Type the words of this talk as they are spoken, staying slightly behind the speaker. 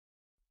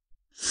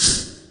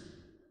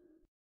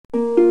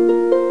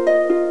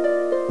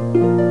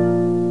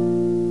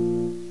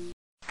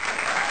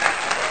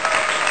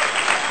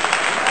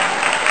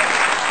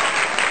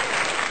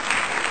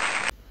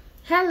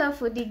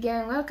foodie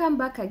gang, welcome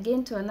back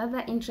again to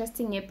another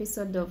interesting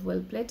episode of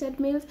Well Plated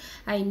Meals.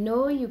 I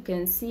know you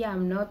can see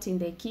I'm not in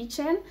the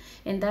kitchen,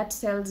 and that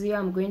tells you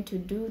I'm going to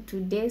do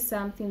today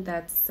something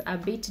that's a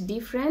bit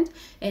different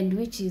and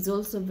which is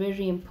also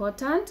very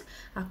important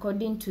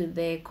according to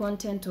the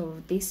content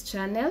of this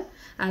channel.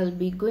 I'll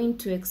be going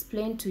to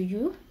explain to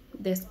you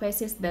the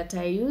spices that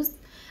I used.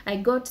 I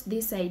got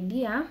this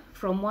idea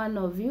from one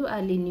of you.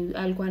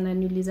 Alikuwa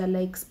ananiuliza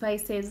like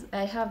spices,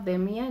 I have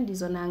them here,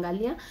 ndizo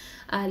naangalia.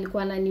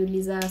 Alikuwa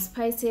ananiuliza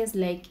spices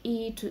like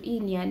hii to hii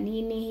ni ya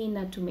nini, hii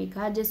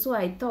inatumikaje. So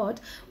I thought,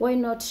 why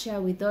not share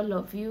with all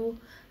of you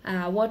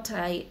what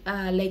I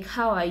like,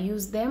 how I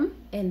use them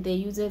and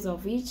the uses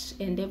of each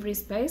and every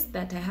spice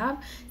that I have.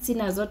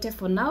 Sina zote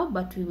for now,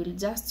 but we will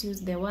just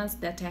use the ones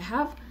that I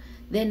have.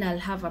 Then I'll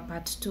have a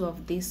part 2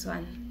 of this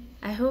one.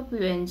 I hope you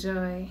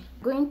enjoy. I'm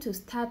going to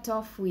start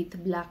off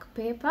with black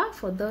pepper.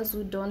 For those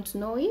who don't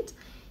know it,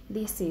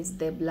 this is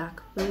the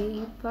black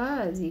pepper,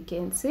 as you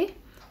can see.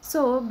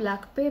 So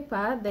black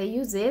pepper, the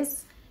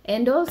uses,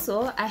 and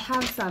also I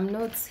have some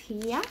notes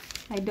here.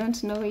 I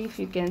don't know if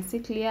you can see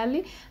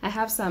clearly. I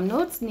have some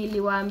notes.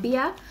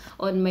 Niliwaambia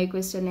on my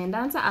question and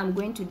answer, I'm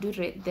going to do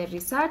the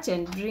research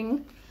and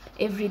bring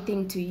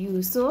everything to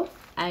you. So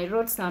I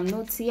wrote some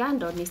notes here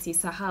and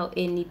nisisahau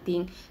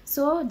anything.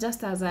 So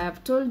just as I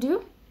have told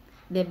you,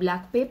 the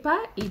black pepper,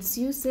 its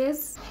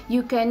uses.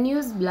 You can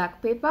use black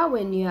pepper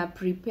when you are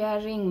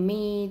preparing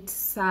meat,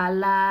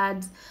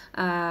 salads,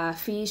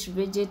 fish,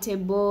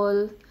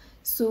 vegetable,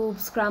 soup,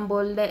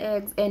 scrambled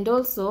eggs, and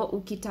also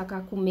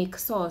ukitaka to make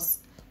sauce,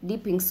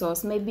 dipping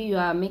sauce. Maybe you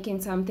are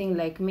making something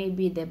like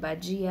maybe the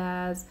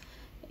bajias,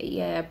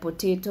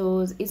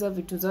 potatoes, hizo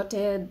vitu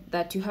zote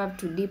that you have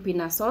to dip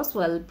in a sauce.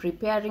 While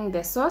preparing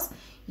the sauce,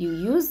 you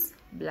use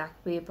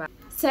black pepper.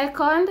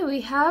 Second,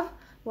 we have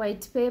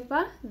white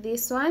pepper,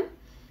 this one.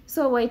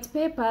 So white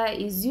pepper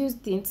is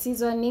used in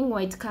seasoning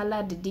white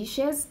colored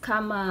dishes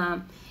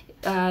kama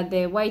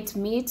the white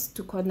meat,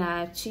 tuko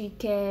na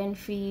chicken,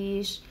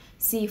 fish,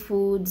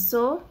 seafood.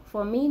 So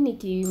for me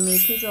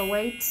nikimake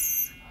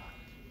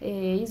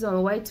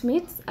hizo white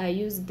meats, I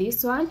use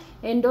this one.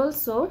 And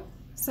also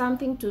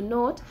something to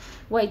note,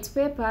 white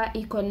pepper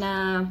iko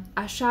na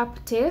a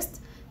sharp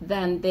taste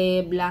than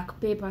the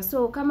black pepper.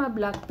 So kama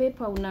black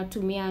pepper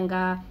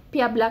unatumianga,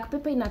 pia black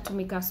pepper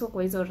inatumika so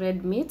kwa hizo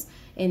red meat,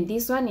 and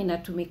this one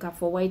inatumika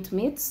for white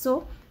meat.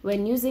 So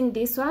when using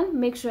this one,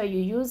 make sure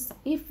you use,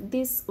 if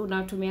this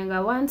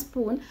unatumianga 1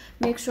 spoon,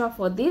 make sure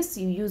for this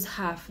you use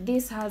half.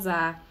 This has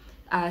a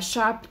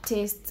sharp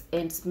taste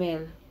and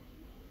smell.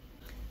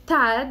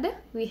 Third,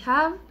 we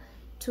have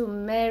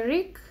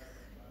turmeric.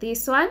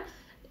 This one,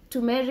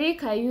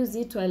 turmeric, I use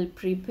it while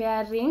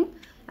preparing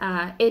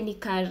any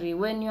curry.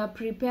 When you are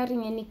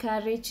preparing any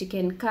curry,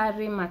 chicken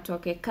curry,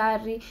 matoke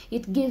curry,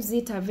 it gives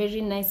it a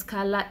very nice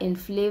color and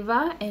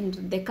flavor, and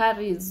the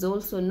curry is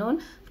also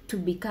known to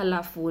be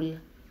colorful.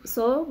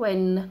 So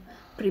when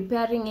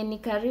preparing any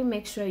curry,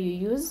 make sure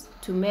you use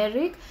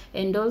turmeric.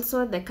 And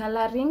also the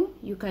coloring,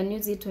 you can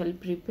use it while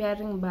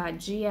preparing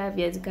bajia,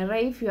 viazi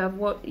karai.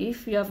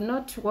 If you have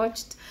not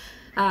watched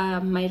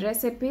my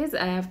recipes,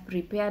 I have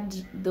prepared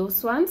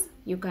those ones.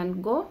 You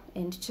can go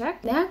and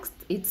check. Next,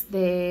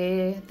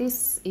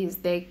 this is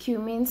the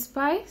cumin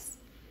spice.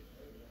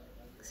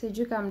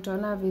 Sijui kama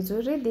mtaona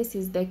vizuri. This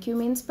is the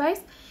cumin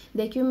spice.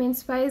 The cumin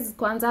spice,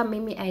 kwanza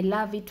mimi I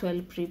love it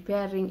while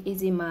preparing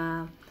hizi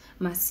ma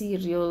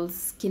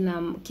cereals,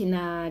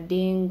 kina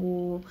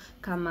dengu,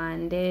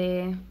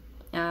 kamande,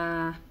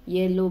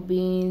 yellow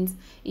beans.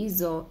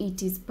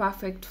 It is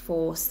perfect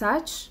for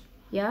such.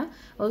 Yeah,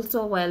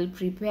 also while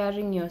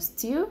preparing your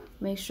stew,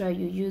 make sure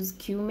you use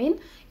cumin.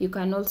 You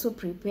can also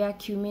prepare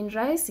cumin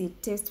rice.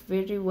 It tastes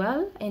very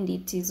well, and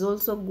it is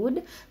also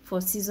good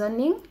for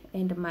seasoning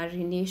and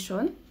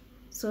marination.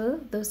 So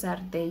those are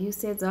the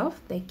uses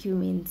of the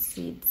cumin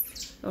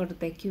seeds, or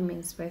the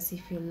cumin spice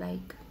if you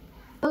like.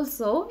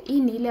 Also, hii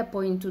ni ile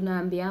point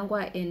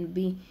tunaambiangwa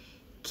NB,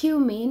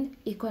 cumin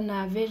iko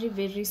na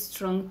very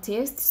strong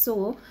taste.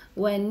 So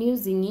when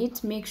using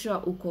it, make sure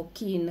uko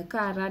keen.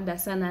 Kaa rada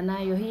sana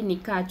nayo, hii ni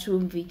kaa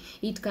chumvi.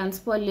 It can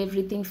spoil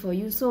everything for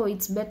you. So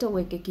it's better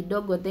weke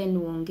kidogo then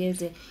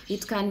uongeze.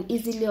 It can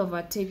easily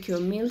overtake your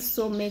meals.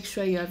 So make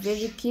sure you are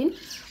very keen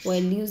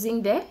while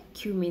using the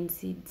cumin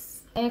seeds.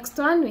 Next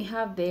one, we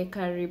have the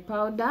curry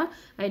powder.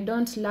 I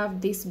don't love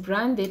this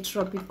brand. The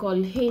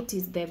Tropical Heat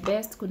is the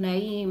best. Kuna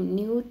hii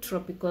new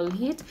Tropical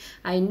Heat.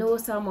 I know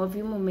some of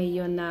you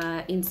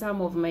mumeiona in some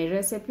of my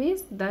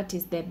recipes. That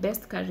is the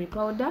best curry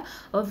powder.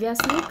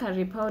 Obviously,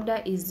 curry powder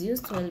is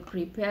used while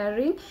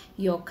preparing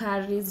your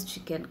curries,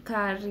 chicken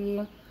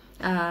curry,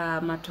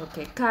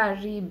 matoke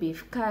curry,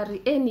 beef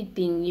curry,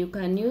 anything. You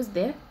can use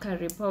the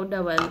curry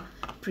powder while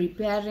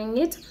preparing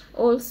it.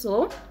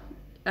 Also,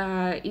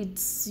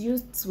 it's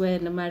used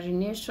when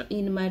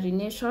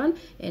marination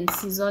and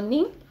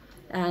seasoning,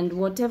 and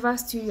whatever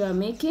stew you are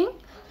making,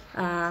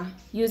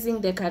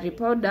 using the curry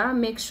powder,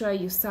 make sure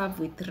you serve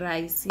with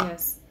rice.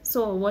 Yes,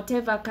 so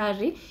whatever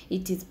curry,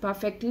 it is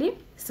perfectly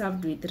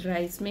served with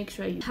rice. Make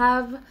sure you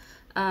have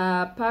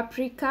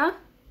paprika,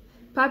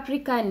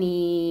 Paprika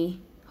ni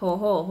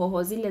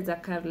hoho zile za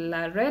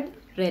color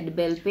red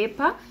bell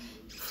pepper.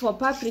 For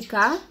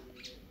paprika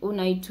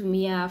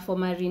unaitumia for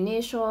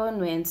marination,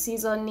 when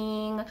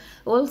seasoning,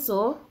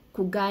 also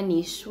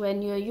kugarnish.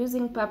 When you're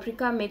using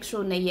paprika, make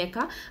sure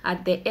unaiweka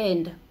at the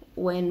end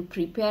when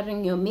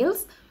preparing your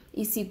meals,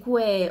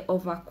 isikue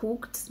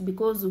overcooked,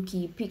 because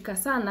ukipika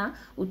sana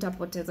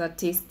utapoteza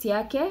taste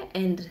yake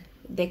and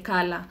the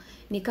color.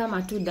 Ni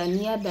kama tu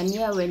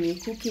dania when you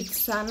cook it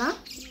sana,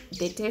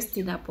 the taste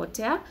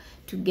inapotea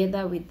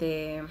together with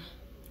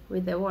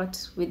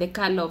the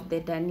color of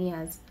the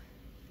danias.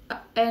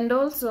 And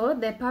also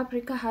the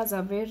paprika has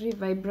a very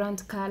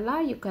vibrant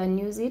color. You can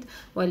use it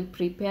while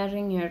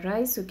preparing your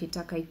rice.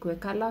 Ukitaka ikue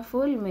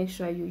colorful, make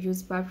sure you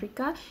use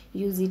paprika.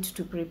 Use it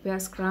to prepare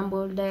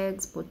scrambled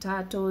eggs,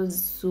 potatoes,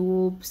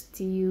 soup,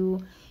 stew.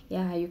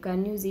 Yeah, you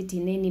can use it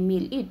in any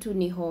meal. Hii tu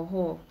ni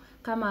hoho.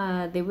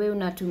 Kama the way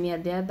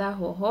unatumia the other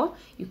hoho,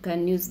 you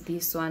can use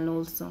this one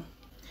also.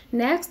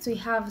 Next we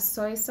have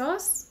soy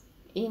sauce.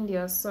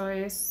 India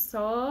soy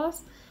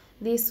sauce.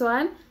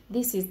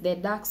 This is the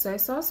dark soy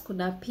sauce.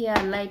 Kuna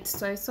pia light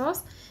soy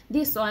sauce.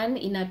 This one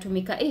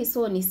inatumika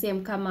so ni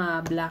same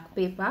kama black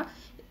pepper.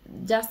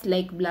 Just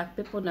like black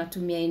pepper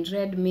unatumia in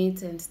red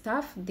meat and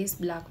stuff. This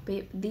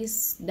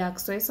dark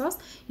soy sauce,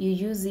 you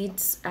use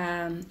it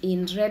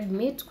in red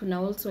meat.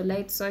 Kuna also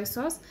light soy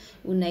sauce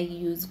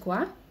unaiuse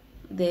kwa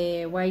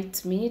the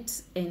white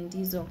meat and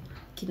hizo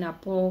kina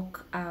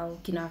pork au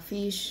kina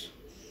fish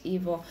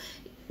hivyo.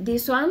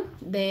 This one,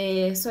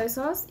 the soy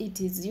sauce,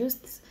 it is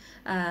used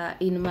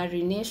in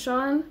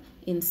marination,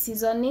 in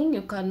seasoning.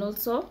 You can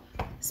also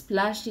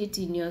splash it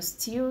in your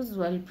stews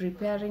while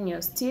preparing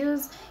your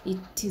stews.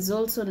 It is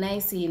also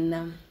nice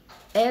in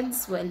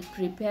eggs. While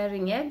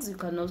preparing eggs, you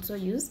can also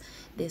use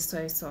the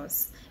soy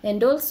sauce.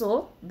 And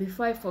also,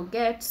 before I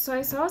forget,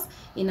 soy sauce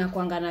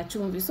inakuanga na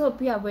chumvi. So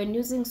pia when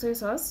using soy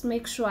sauce,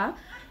 make sure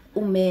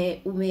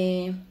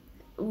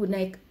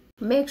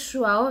make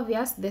sure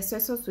obvious the soy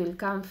sauce will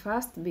come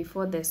first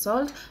before the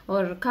salt,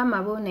 or kama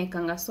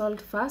unaekanga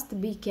salt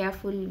first, be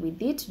careful with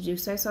it. Juu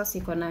soy sauce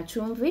iko na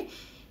chumvi,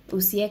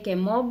 usieke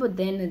mob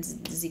then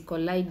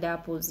zikolide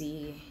hapo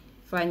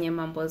zifanye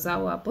mambo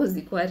zao hapo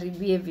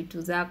zikuharibie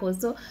vitu zako.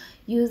 So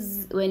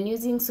when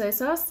using soy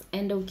sauce,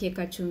 enda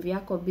ukieka chumvi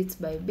yako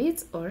bit by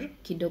bit or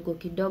kidogo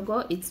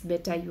kidogo. It's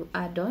better you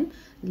add on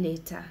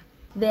later.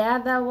 The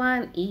other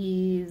one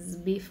is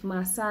beef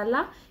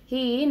masala.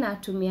 Hii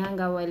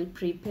natumianga while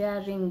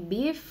preparing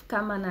beef.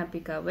 Kama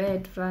napika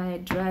wet fry,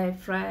 dry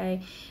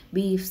fry,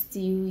 beef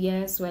stew,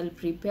 yes, while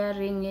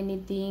preparing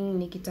anything,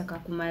 nikitaka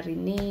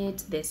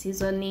kumarinate, the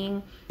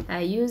seasoning,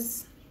 I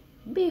use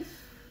beef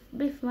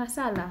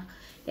masala.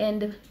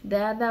 And the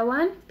other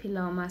one,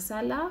 pilau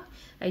masala,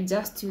 I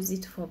just use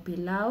it for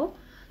pilau.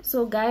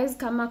 So guys,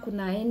 kama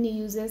kuna any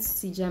uses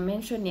sija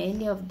mention ya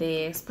any of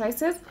the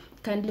spices,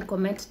 kindly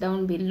comment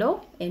down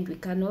below and we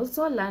can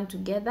also learn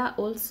together.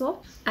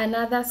 Also,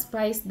 another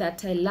spice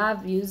that I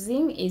love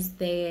using is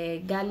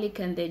the garlic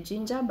and the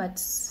ginger, but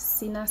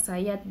sina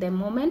sahi at the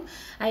moment.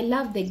 I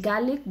love the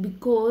garlic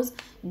because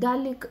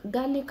garlic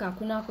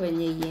hakuna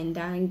kwenye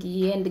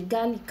iendangi, and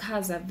garlic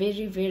has a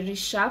very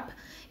sharp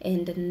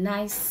and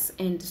nice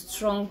and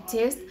strong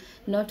taste,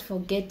 not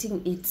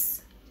forgetting its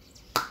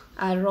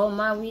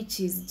aroma, which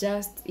is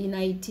just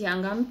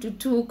inaitianga mtu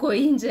tu uko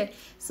nje.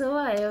 So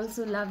I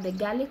also love the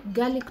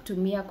garlic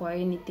tumia kwa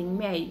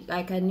anything.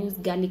 I can use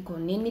garlic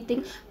on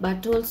anything,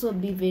 but also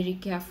be very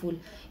careful.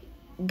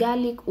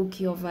 Garlic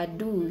uki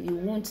overdo, you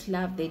won't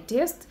love the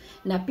taste,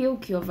 na pia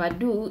uki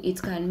overdo,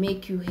 it can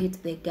make you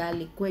hate the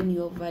garlic when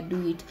you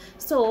overdo it.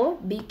 So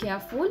be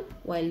careful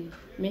while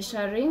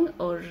measuring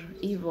or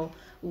even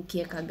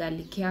ukieka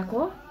garlic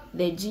yako.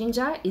 The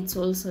ginger, it's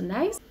also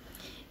nice.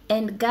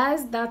 And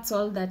guys, that's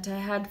all that I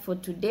had for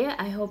today.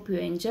 I hope you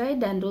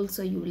enjoyed and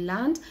also you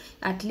learned.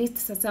 At least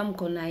sasa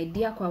mko na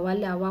idea kwa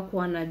wale hawaku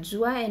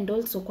wanajua. And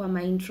also kwa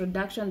my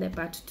introduction, the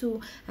part 2,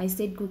 I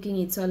said cooking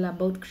it's all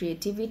about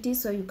creativity.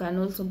 So you can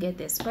also get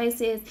the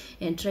spices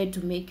and try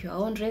to make your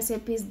own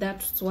recipes.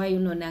 That's why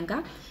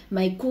unaonanga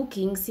my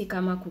cooking si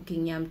kama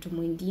cooking ya mtu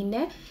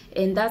mwingine.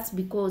 And that's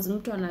because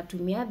mtu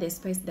anatumia the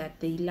spice that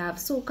they love.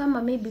 So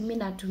kama maybe mimi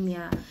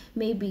natumia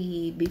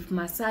maybe beef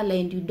masala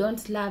and you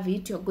don't love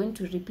it, you're going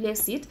to replace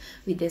it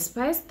with the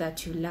spice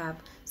that you love.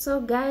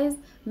 So guys,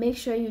 make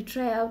sure you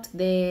try out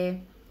the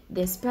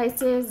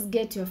spices,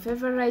 get your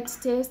favorite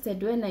taste,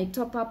 and when I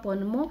top up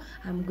on more,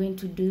 I'm going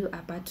to do a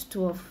part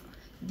 2 of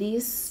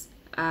this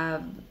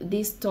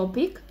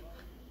topic.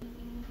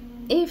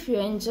 If you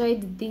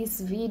enjoyed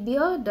this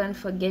video, don't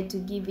forget to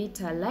give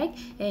it a like,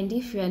 and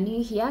if you are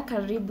new here,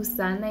 karibu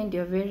sana and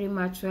you're very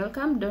much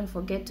welcome. Don't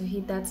forget to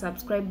hit that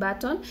subscribe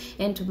button,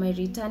 and to my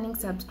returning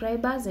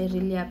subscribers, I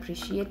really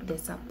appreciate the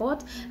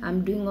support.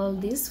 I'm doing all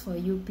this for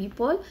you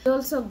people.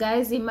 Also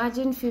guys,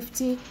 imagine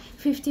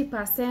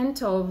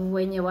 50% of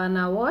when you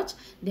wanna watch,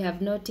 they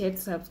have not yet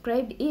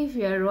subscribed. If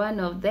you're one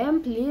of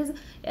them, please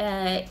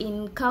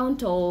in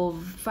count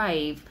of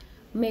 5,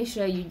 make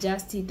sure you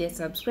just hit the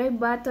subscribe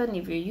button.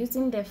 If you're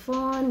using the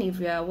phone, if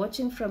you are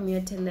watching from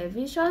your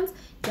televisions,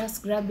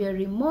 just grab your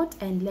remote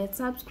and let's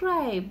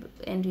subscribe.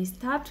 And we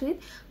start with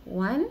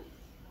 1,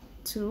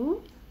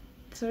 2,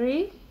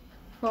 3,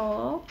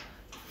 4,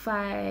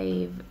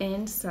 5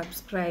 and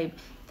subscribe.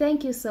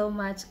 Thank you so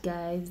much,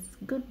 guys.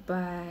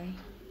 Goodbye.